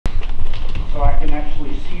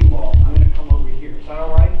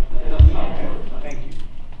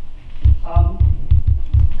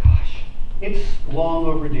long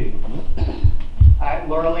overdue.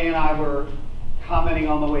 Lauralee and I were commenting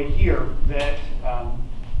on the way here that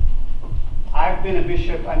I've been a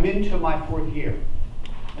bishop, I'm into my 4th year.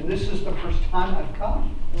 And this is the first time I've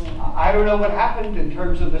come. I don't know what happened in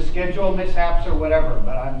terms of the schedule mishaps or whatever,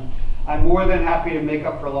 but I'm more than happy to make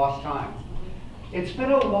up for lost time. It's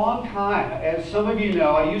been a long time. As some of you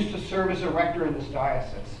know, I used to serve as a rector in this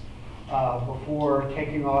diocese before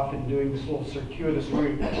taking off and doing this little circuitous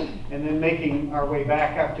route and then making our way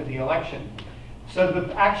back after the election.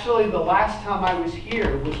 So actually the last time I was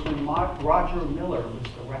here was when Roger Miller was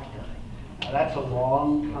the rector. Now that's a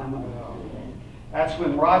long time ago. That's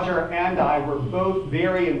when Roger and I were both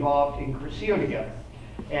very involved in Curcio together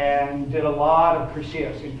and did a lot of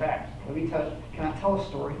Curcios. In fact, let me tell you, can I tell a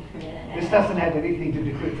story? This doesn't have anything to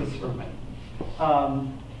do with the sermon.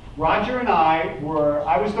 Roger and I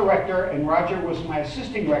was the rector and Roger was my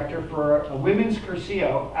assisting rector for a women's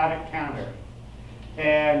Curcio out at Canterbury.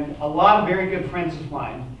 And a lot of very good friends of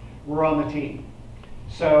mine were on the team.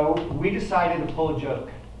 So we decided to pull a joke.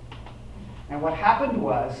 And what happened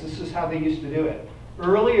was, this is how they used to do it.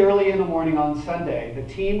 Early in the morning on Sunday,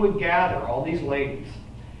 the team would gather, all these ladies,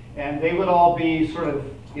 and they would all be sort of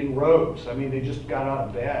in robes. I mean, they just got out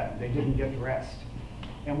of bed. They didn't get dressed.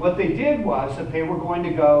 And what they did was that they were going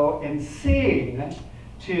to go and sing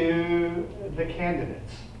to the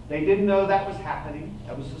candidates. They didn't know that was happening.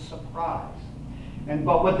 That was a surprise.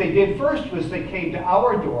 But what they did first was they came to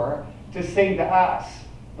our door to sing to us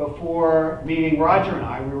before meeting Roger and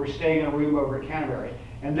I. We were staying in a room over at Canterbury,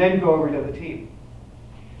 and then go over to the team.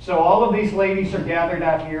 So all of these ladies are gathered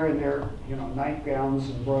out here in their nightgowns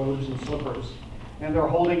and robes and slippers, and they're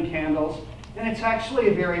holding candles, and it's actually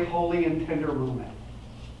a very holy and tender moment.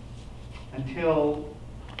 Until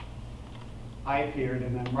I appeared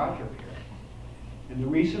and then Roger appeared. And the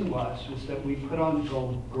reason was that we put on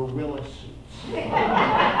gorilla suits.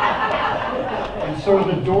 And so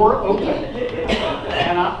the door opened,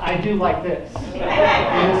 and I do like this, in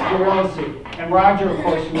this gorilla suit. And Roger, of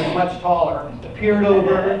course, who was much taller, appeared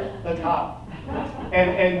over the top.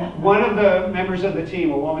 And one of the members of the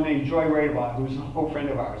team, a woman named Joy Radebach, who was an old friend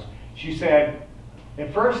of ours, she said,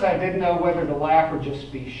 "At first I didn't know whether to laugh or just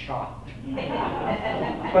be shocked."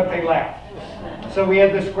 But they laughed. So we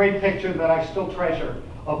had this great picture that I still treasure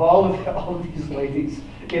of all of these ladies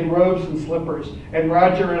in robes and slippers, and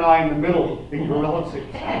Roger and I in the middle in gorilla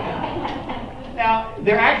suits. Now,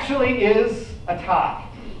 there actually is a tie,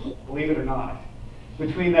 believe it or not,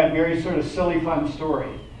 between that very sort of silly fun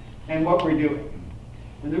story and what we're doing.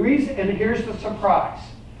 And the reason, and here's the surprise.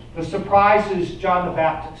 The surprise is John the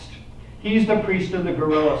Baptist. He's the priest in the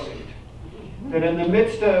gorilla suit. That in the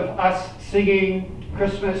midst of us singing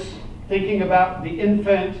Christmas, thinking about the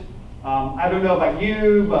infant, I don't know about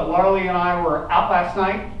you, but Lauralee and I were out last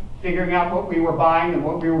night figuring out what we were buying and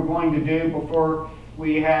what we were going to do before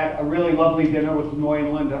we had a really lovely dinner with Noy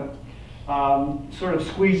and Linda. Sort of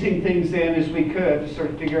squeezing things in as we could to sort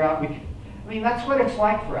of figure out. I mean, that's what it's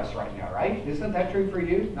like for us right now, right? Isn't that true for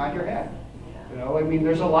you? Nod your head. I mean,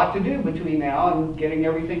 there's a lot to do between now and getting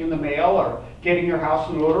everything in the mail or getting your house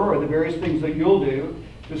in order or the various things that you'll do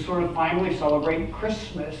to sort of finally celebrate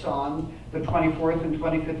Christmas on the 24th and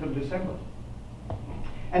 25th of December.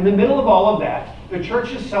 In the middle of all of that, the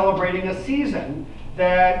church is celebrating a season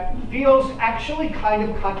that feels actually kind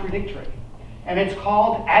of contradictory. And it's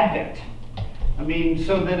called Advent. I mean,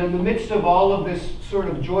 so that in the midst of all of this sort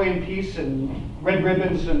of joy and peace and red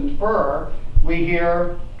ribbons and fur, we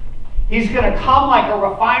hear, "He's going to come like a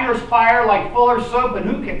refiner's fire, like fuller's soap, and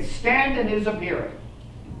who can stand in his appearing?"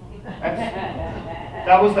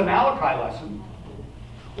 That was the Malachi lesson.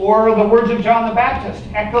 Or the words of John the Baptist,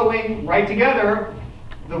 echoing right together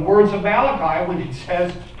the words of Malachi when it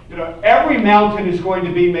says, every mountain is going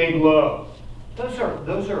to be made low. Those are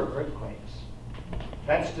earthquakes.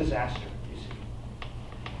 That's disaster, you see.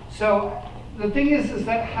 So the thing is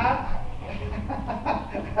that how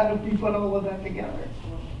do we put all of that together?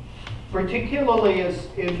 Particularly as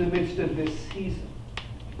in the midst of this season.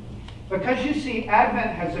 Because you see,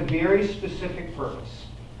 Advent has a very specific purpose.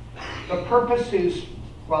 The purpose is,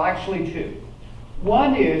 well, actually two.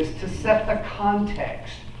 One is to set the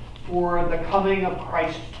context for the coming of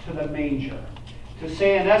Christ to the manger. To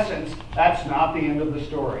say, in essence, that's not the end of the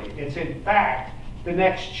story. It's, in fact, the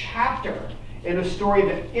next chapter in a story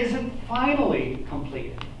that isn't finally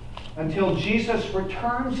completed until Jesus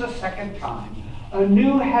returns a second time. A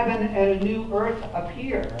new heaven and a new earth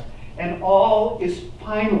appear, and all is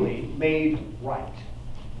finally made right.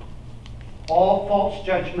 All false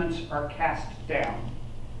judgments are cast down.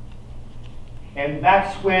 And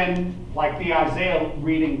that's when, like the Isaiah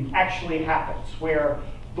reading actually happens, where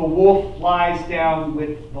the wolf lies down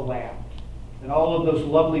with the lamb. And all of those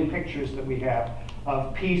lovely pictures that we have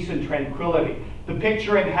of peace and tranquility. The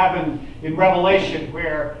picture in heaven in Revelation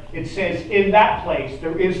where it says, in that place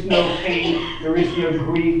there is no pain, there is no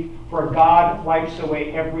grief, for God wipes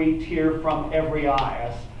away every tear from every eye.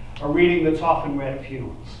 That's a reading that's often read at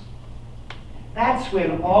funerals. That's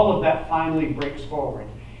when all of that finally breaks forward.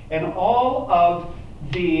 And all of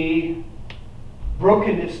the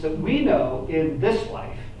brokenness that we know in this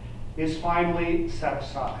life is finally set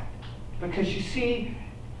aside. Because you see,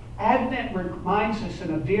 Advent reminds us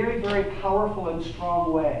in a very, very powerful and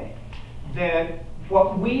strong way that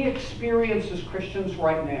what we experience as Christians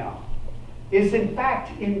right now is in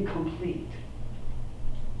fact incomplete.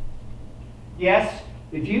 Yes,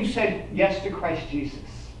 if you've said yes to Christ Jesus,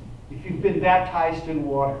 if you've been baptized in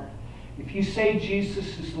water, if you say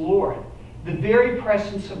Jesus is Lord, the very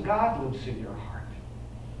presence of God lives in your heart.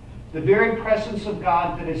 The very presence of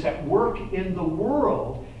God that is at work in the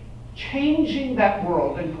world, changing that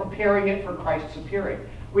world and preparing it for Christ's appearing,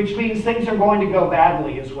 which means things are going to go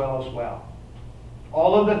badly as well.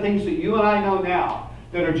 All of the things that you and I know now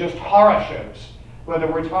that are just horror shows, whether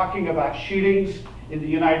we're talking about shootings in the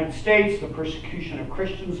United States, the persecution of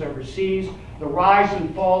Christians overseas, the rise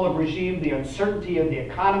and fall of regime, the uncertainty of the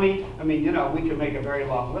economy. I mean, we could make a very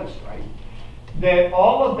long list, right? That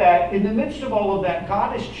all of that, in the midst of all of that,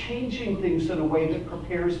 God is changing things in a way that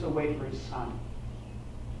prepares the way for his Son.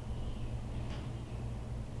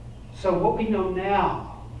 So what we know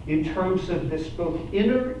now, in terms of this both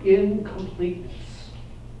inner incompleteness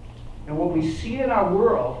and what we see in our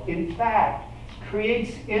world, in fact,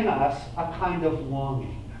 creates in us a kind of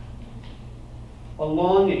longing. A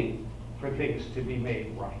longing for things to be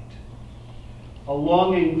made right. A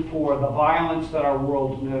longing for the violence that our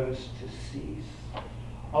world knows to cease.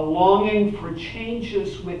 A longing for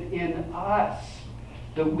changes within us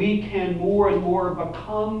that we can more and more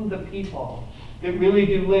become the people that really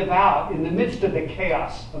do live out in the midst of the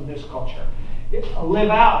chaos of this culture. Live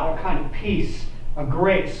out a kind of peace, a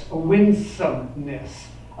grace, a winsomeness,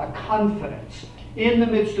 a confidence in the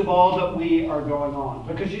midst of all that we are going on.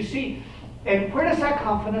 Because you see, and where does that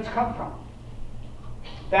confidence come from?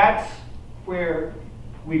 That's where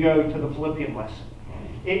we go to the Philippian lesson.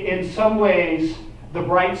 In some ways, the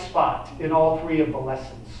bright spot in all three of the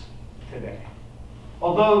lessons today.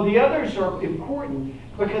 Although the others are important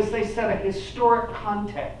because they set a historic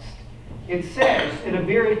context. It says in a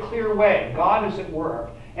very clear way, God is at work,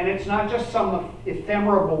 and it's not just some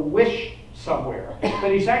ephemeral wish somewhere,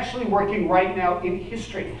 but he's actually working right now in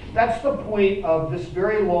history. That's the point of this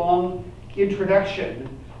very long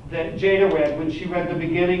introduction that Jada read when she read the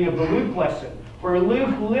beginning of the Luke lesson, where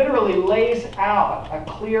Luke literally lays out a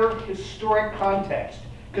clear historic context,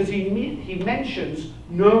 because he mentions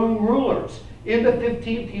known rulers in the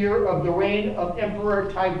 15th year of the reign of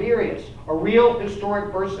Emperor Tiberius, a real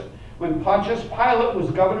historic person. When Pontius Pilate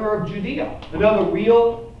was governor of Judea, another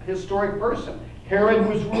real historic person. Herod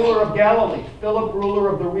was ruler of Galilee, Philip ruler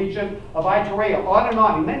of the region of Iturea, on and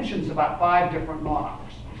on. He mentions about 5 different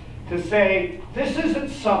monarchs to say, this isn't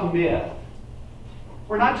some myth.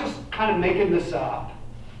 We're not just kind of making this up.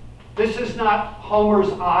 This is not Homer's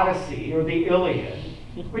Odyssey or the Iliad,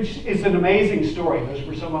 which is an amazing story. Those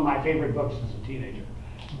were some of my favorite books as a teenager.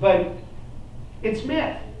 But it's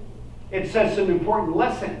myth. It says some important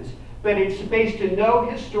lessons, but it's based in no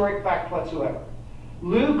historic fact whatsoever.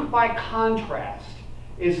 Luke, by contrast,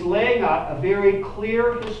 is laying out a very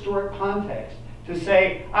clear historic context to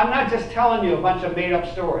say, I'm not just telling you a bunch of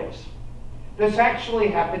made-up stories. This actually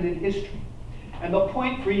happened in history. And the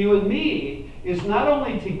point for you and me is not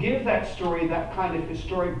only to give that story that kind of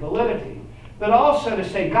historic validity, but also to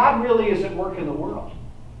say God really is at work in the world.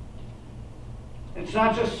 It's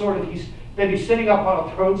not just sort of that he's sitting up on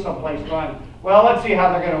a throne someplace going, well, let's see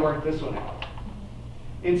how they're going to work this one out.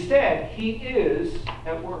 Instead, he is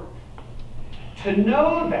at work. To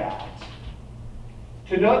know that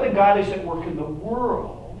God is at work in the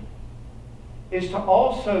world, is to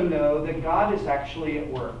also know that God is actually at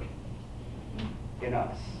work in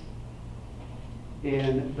us.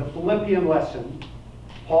 In the Philippian lesson,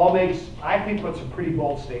 Paul makes, I think, what's a pretty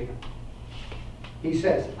bold statement. He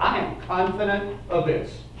says, I am confident of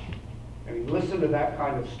this. I mean, listen to that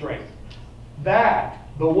kind of strength. That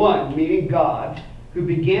the one, meaning God, who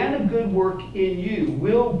began a good work in you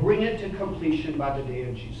will bring it to completion by the day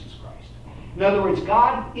of Jesus Christ. In other words,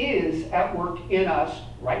 God is at work in us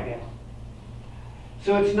right now.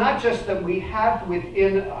 So it's not just that we have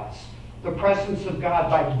within us the presence of God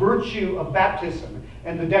by virtue of baptism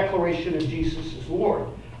and the declaration of Jesus as Lord.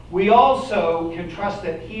 We also can trust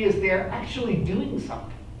that he is there actually doing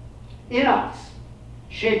something in us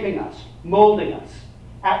shaping us, molding us,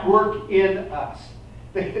 at work in us.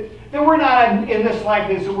 That we're not in this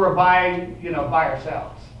life as we're by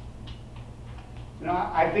ourselves.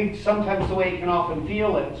 I think sometimes the way it can often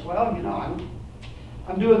feel is, well,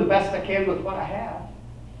 I'm doing the best I can with what I have.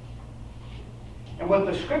 And what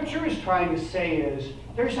the scripture is trying to say is,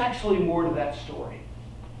 there's actually more to that story.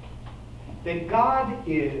 That God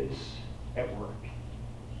is at work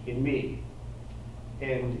in me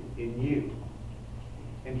and in you.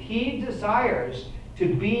 And He desires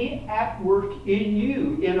to be at work in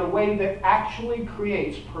you in a way that actually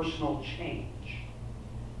creates personal change.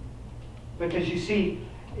 Because you see,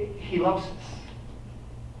 He loves us.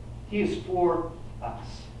 He is for us.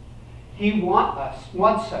 He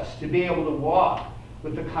wants us to be able to walk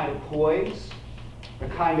with the kind of poise, the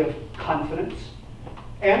kind of confidence,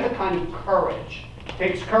 and the kind of courage. It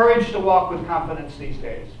takes courage to walk with confidence these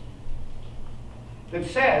days. That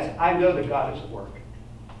says, I know that God is at work.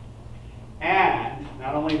 And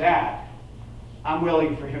not only that, I'm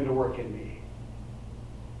willing for Him to work in me.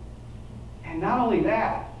 And not only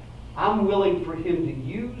that, I'm willing for Him to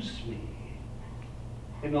use me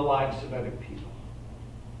in the lives of other people.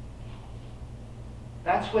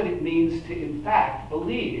 That's what it means to, in fact,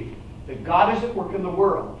 believe that God is at work in the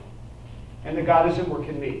world and that God is at work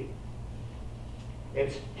in me.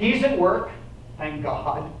 He's at work, thank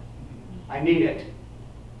God. I need it.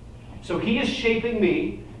 So He is shaping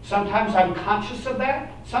me. Sometimes I'm conscious of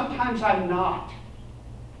that. Sometimes I'm not.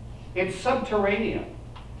 It's subterranean.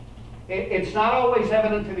 It's not always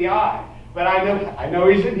evident to the eye, but I know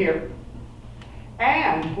He's in here.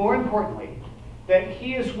 And more importantly, that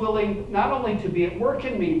He is willing not only to be at work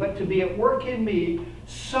in me, but to be at work in me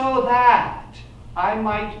so that I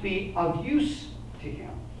might be of use to Him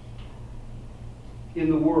in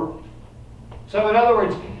the world. So in other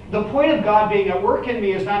words, the point of God being at work in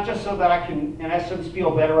me is not just so that I can, in essence,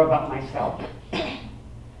 feel better about myself.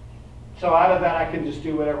 So out of that I can just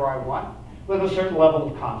do whatever I want with a certain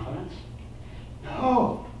level of confidence.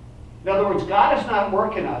 No. In other words, God is not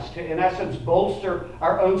working us to, in essence, bolster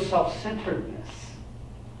our own self-centeredness.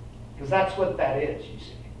 Because that's what that is, you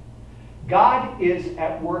see. God is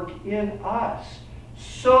at work in us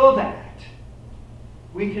so that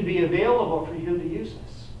we can be available for Him to use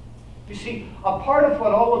us. You see, a part of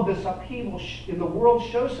what all of this upheaval in the world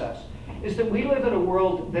shows us is that we live in a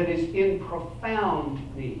world that is in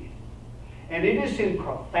profound need. And it is in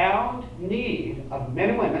profound need of men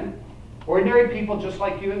and women, ordinary people just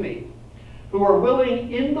like you and me, who are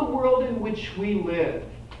willing in the world in which we live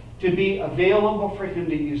to be available for Him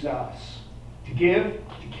to use us, to give,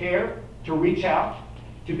 to care, to reach out,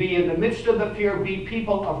 to be in the midst of the fear, be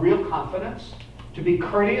people of real confidence, to be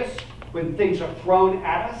courteous when things are thrown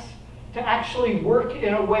at us, to actually work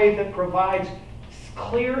in a way that provides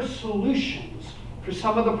clear solutions for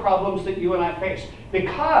some of the problems that you and I face.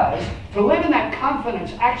 Because to live in that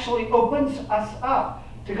confidence actually opens us up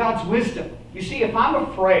to God's wisdom. You see, if I'm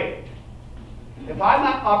afraid, if I'm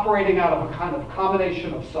not operating out of a kind of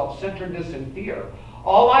combination of self-centeredness and fear,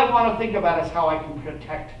 all I want to think about is how I can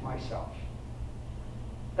protect myself.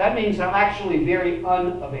 That means I'm actually very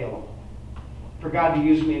unavailable for God to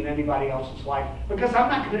use me in anybody else's life because I'm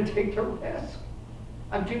not going to take the risk.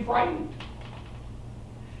 I'm too frightened.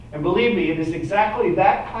 And believe me, it is exactly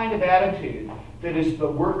that kind of attitude that is the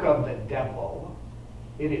work of the devil.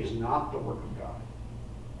 It is not the work of God.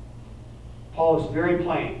 Paul is very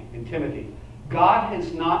plain in Timothy. God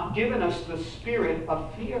has not given us the spirit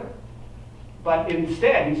of fear, but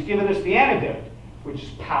instead He's given us the antidote, which is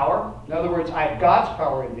power. In other words, I have God's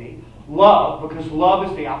power in me. Love, because love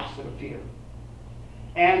is the opposite of fear.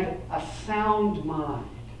 And a sound mind.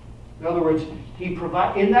 In other words, He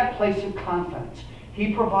provides, in that place of confidence,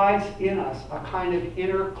 He provides in us a kind of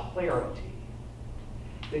inner clarity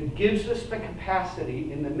that gives us the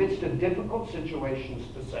capacity in the midst of difficult situations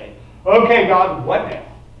to say, okay, God, what now?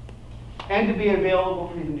 And to be available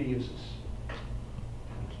for Him to use us.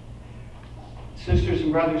 Sisters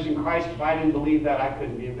and brothers in Christ, if I didn't believe that, I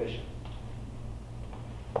couldn't be a bishop.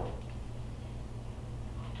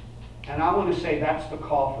 And I want to say that's the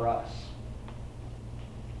call for us.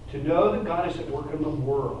 To know that God is at work in the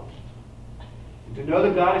world, and to know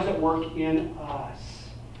that God is at work in us,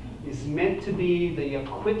 is meant to be the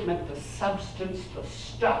equipment, the substance, the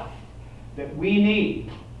stuff that we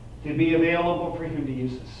need to be available for Him to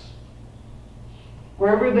use us.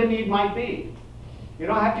 Wherever the need might be. You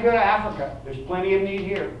don't have to go to Africa. There's plenty of need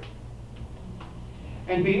here.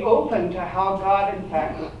 And be open to how God, in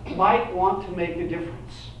fact, might want to make a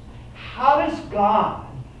difference. How does God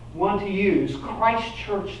want to use Christ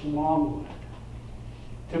Church Longwood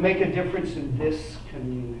to make a difference in this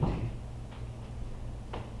community?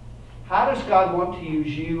 How does God want to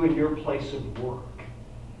use you in your place of work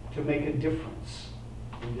to make a difference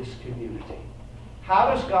in this community?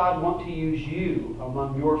 How does God want to use you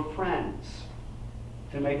among your friends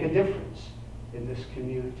to make a difference in this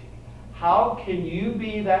community? How can you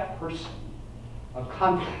be that person of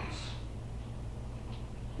confidence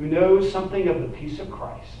who knows something of the peace of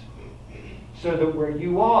Christ, so that where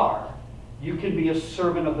you are, you can be a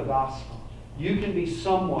servant of the gospel. You can be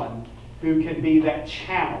someone who can be that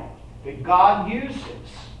channel that God uses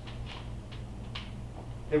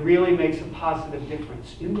that really makes a positive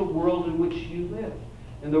difference in the world in which you live,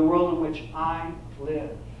 in the world in which I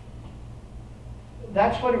live.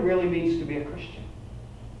 That's what it really means to be a Christian.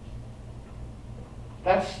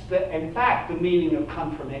 That's, in fact, the meaning of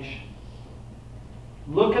confirmation.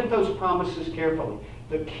 Look at those promises carefully.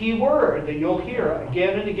 The key word that you'll hear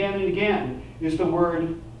again and again and again is the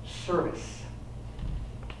word service.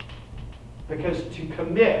 Because to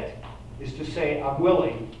commit is to say, I'm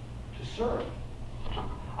willing to serve.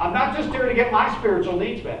 I'm not just here to get my spiritual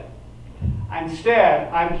needs met.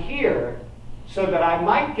 Instead, I'm here so that I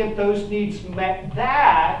might get those needs met,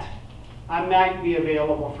 that I might be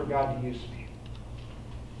available for God to use me.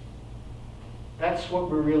 That's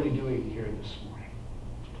what we're really doing here this morning.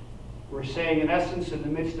 We're saying, in essence, in the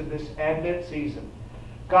midst of this Advent season,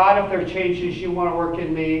 God, if there are changes you want to work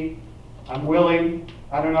in me, I'm willing.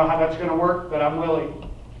 I don't know how that's going to work, but I'm willing.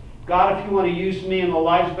 God, if you want to use me in the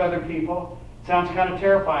lives of other people, sounds kind of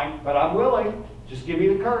terrifying, but I'm willing. Just give me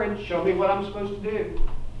the courage. Show me what I'm supposed to do.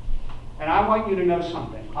 And I want you to know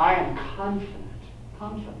something. I am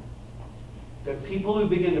confident that people who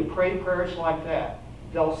begin to pray prayers like that,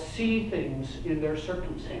 they'll see things in their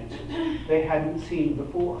circumstances they hadn't seen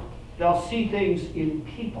before. They'll see things in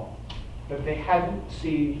people that they hadn't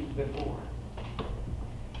seen before.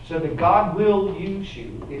 So that God will use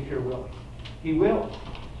you if you're willing. He will.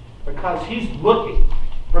 Because He's looking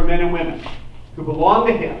for men and women who belong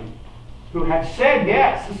to Him, who have said,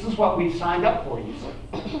 yes, this is what we've signed up for, you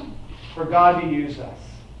see, for God to use us.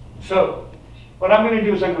 So, what I'm going to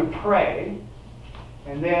do is I'm going to pray,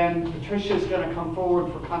 and then Patricia is going to come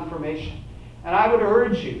forward for confirmation. And I would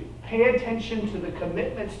urge you, pay attention to the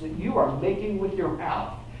commitments that you are making with your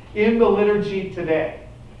mouth in the liturgy today.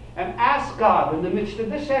 And ask God in the midst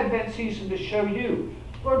of this Advent season to show you,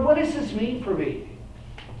 Lord, what does this mean for me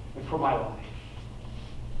and for my life?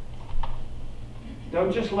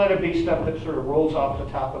 Don't just let it be stuff that sort of rolls off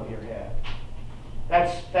the top of your head.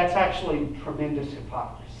 That's actually tremendous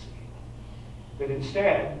hypocrisy. But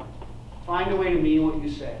instead, find a way to mean what you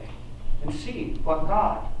say and see what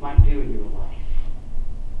God might do in your life.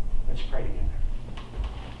 Let's pray together.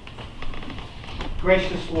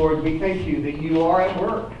 Gracious Lord, we thank you that you are at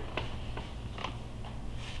work.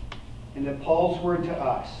 And that Paul's word to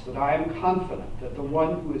us, that I am confident that the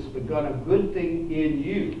one who has begun a good thing in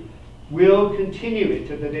you will continue it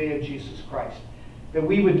to the day of Jesus Christ, that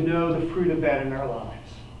we would know the fruit of that in our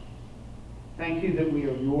lives. Thank you that we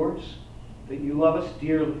are yours, that you love us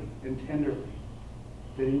dearly and tenderly,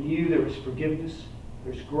 that in you there is forgiveness,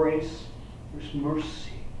 there's grace, there's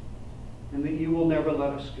mercy, and that you will never let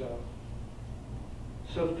us go.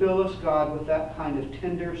 So fill us, God, with that kind of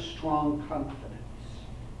tender, strong confidence,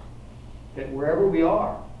 that wherever we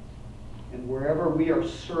are and wherever we are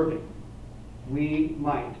serving, we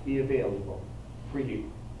might be available for you.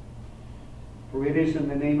 For it is in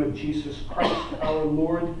the name of Jesus Christ, our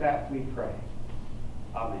Lord, that we pray.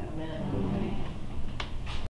 Amen. Amen.